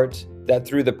your heart, that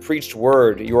through the preached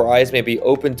word, your eyes may be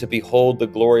opened to behold the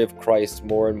glory of Christ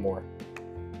more and more.